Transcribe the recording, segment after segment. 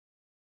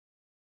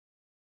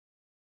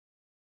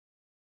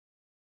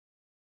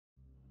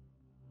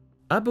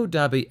Abu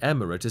Dhabi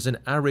Emirate is an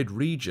arid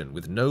region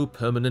with no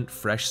permanent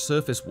fresh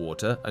surface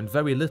water and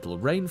very little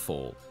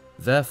rainfall.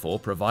 Therefore,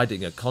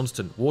 providing a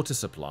constant water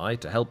supply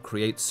to help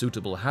create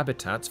suitable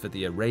habitats for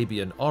the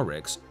Arabian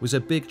oryx was a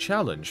big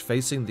challenge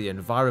facing the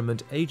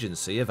Environment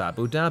Agency of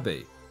Abu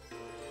Dhabi.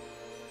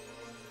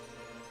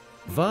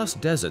 Vast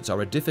deserts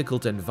are a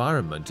difficult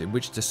environment in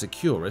which to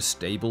secure a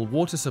stable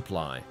water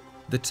supply.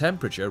 The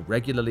temperature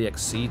regularly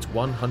exceeds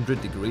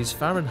 100 degrees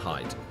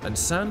Fahrenheit and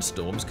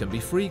sandstorms can be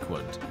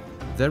frequent.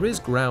 There is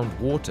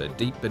groundwater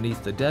deep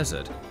beneath the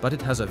desert, but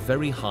it has a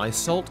very high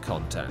salt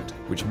content,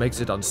 which makes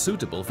it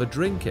unsuitable for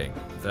drinking.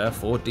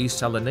 Therefore,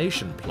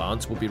 desalination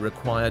plants will be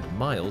required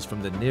miles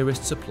from the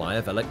nearest supply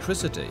of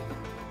electricity.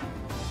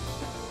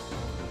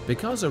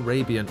 Because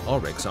Arabian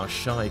oryx are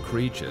shy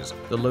creatures,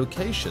 the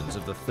locations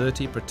of the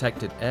 30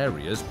 protected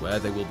areas where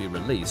they will be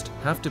released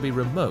have to be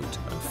remote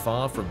and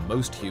far from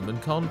most human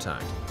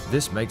contact.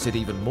 This makes it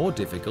even more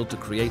difficult to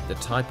create the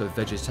type of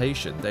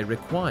vegetation they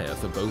require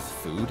for both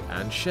food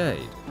and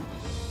shade.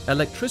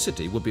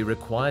 Electricity will be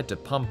required to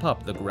pump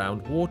up the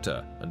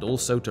groundwater and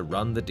also to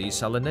run the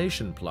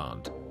desalination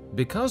plant.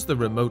 Because the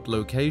remote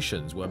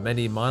locations were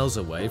many miles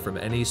away from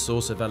any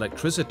source of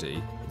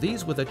electricity,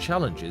 these were the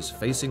challenges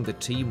facing the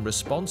team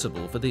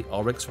responsible for the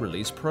Oryx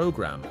Release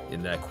Program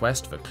in their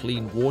quest for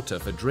clean water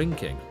for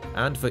drinking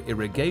and for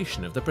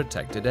irrigation of the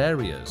protected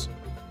areas.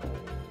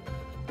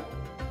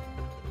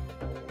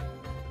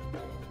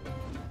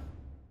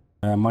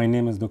 My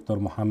name is Dr.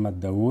 Muhammad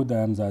Dawood. I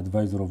am the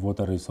advisor of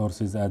water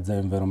resources at the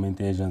Environment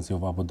Agency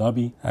of Abu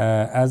Dhabi.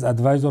 As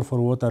advisor for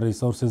water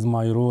resources,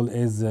 my role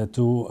is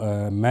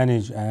to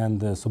manage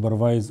and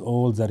supervise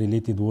all the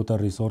related water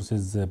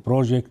resources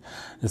projects,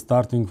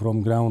 starting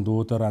from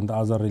groundwater and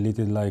other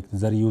related like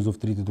the reuse of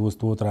treated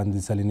wastewater and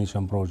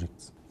desalination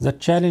projects. The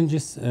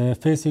challenges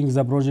facing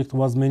the project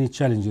was many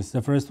challenges.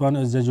 The first one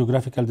is the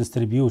geographical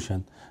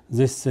distribution.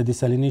 These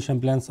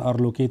desalination plants are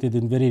located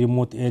in very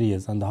remote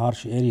areas and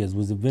harsh areas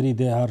with a very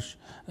harsh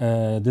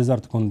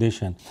desert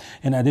condition.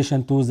 In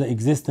addition to the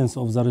existence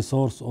of the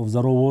resource of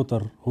the raw water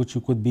which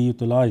could be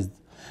utilized,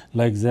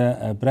 like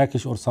the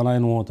brackish or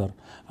saline water.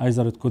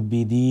 Either it could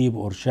be deep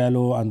or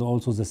shallow, and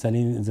also the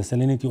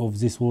salinity of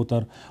this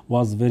water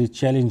was very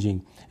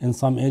challenging. In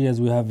some areas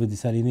we have a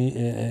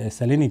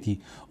salinity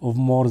of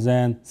more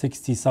than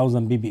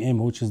 60,000 ppm,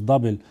 which is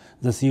double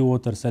the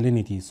seawater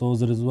salinity. So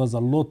there was a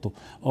lot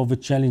of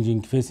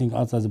challenging facing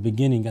us at the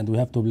beginning, and we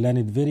have to plan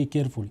it very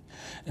carefully.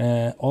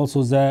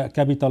 Also the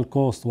capital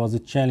cost was a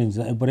challenge.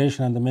 The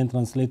operation and the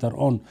maintenance later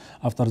on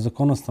after the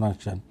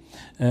construction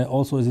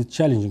also is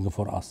challenging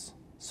for us.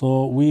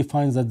 So we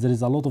find that there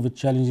is a lot of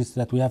challenges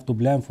that we have to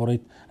plan for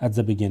it at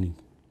the beginning.